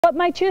What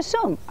might you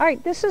assume? All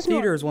right, this is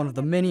Theater is one of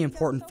the many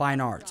important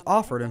fine arts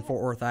offered in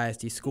Fort Worth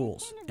ISD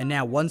schools, and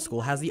now one school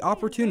has the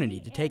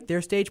opportunity to take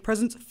their stage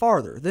presence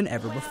farther than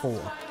ever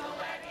before.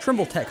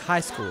 Trimble Tech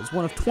High School is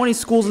one of 20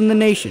 schools in the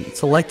nation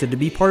selected to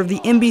be part of the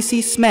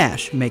NBC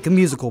Smash Make a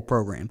Musical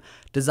program,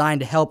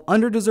 designed to help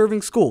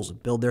underdeserving schools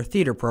build their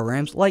theater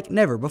programs like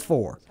never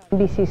before.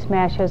 NBC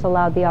Smash has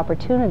allowed the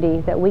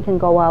opportunity that we can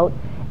go out,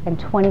 and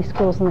 20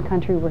 schools in the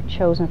country were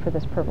chosen for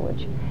this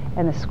privilege,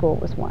 and the school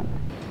was one.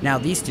 Now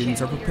these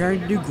students are preparing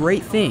to do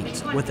great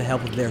things with the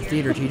help of their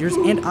theater teachers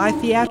and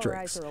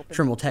iTheatrics.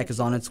 Trimble Tech is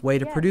on its way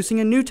to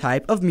producing a new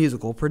type of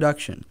musical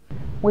production.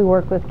 We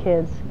work with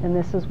kids, and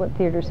this is what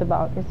theater's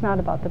about. It's not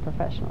about the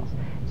professionals.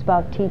 It's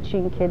about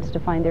teaching kids to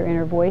find their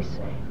inner voice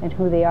and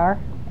who they are,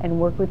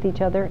 and work with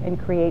each other and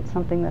create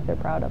something that they're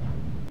proud of.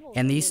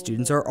 And these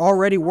students are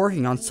already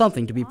working on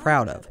something to be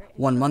proud of.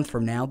 1 month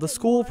from now, the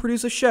school will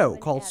produce a show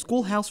called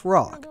Schoolhouse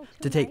Rock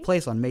to take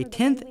place on May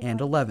 10th and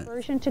 11th.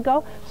 Version to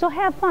go, so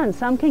have fun.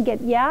 Some can get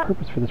The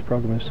purpose for this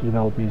program is to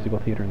develop musical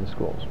theater in the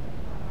schools.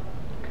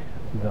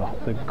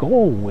 The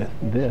goal with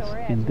this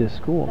in this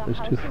school is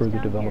to further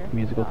develop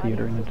musical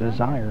theater and a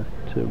desire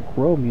to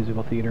grow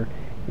musical theater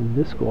in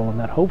this school, and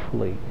that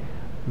hopefully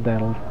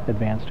that'll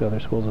advance to other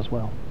schools as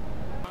well.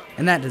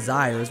 And that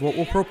desire is what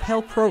will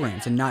propel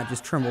programs in not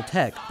just Trimble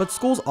Tech, but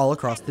schools all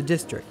across the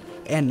district.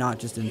 And not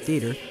just in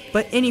theater,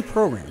 but any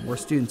program where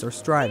students are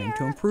striving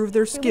to improve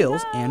their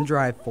skills and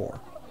drive for.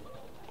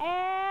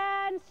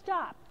 And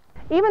stop.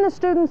 Even the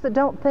students that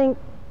don't think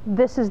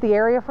this is the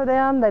area for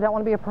them, they don't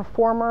want to be a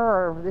performer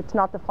or it's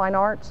not the fine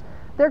arts,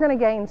 they're going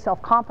to gain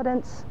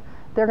self-confidence,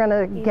 they're going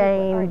to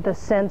gain the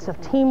sense of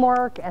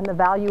teamwork and the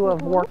value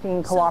of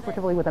working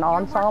cooperatively with an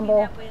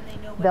ensemble.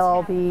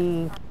 They'll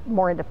be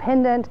more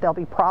independent, they'll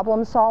be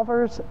problem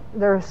solvers.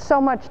 There's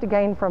so much to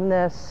gain from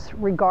this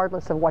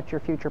regardless of what your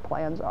future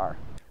plans are.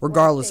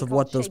 Regardless of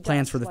what those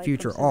plans for the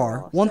future are,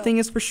 one thing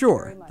is for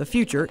sure, the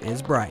future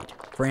is bright.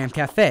 For AM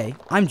Cafe,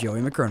 I'm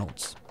Joey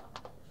McReynolds.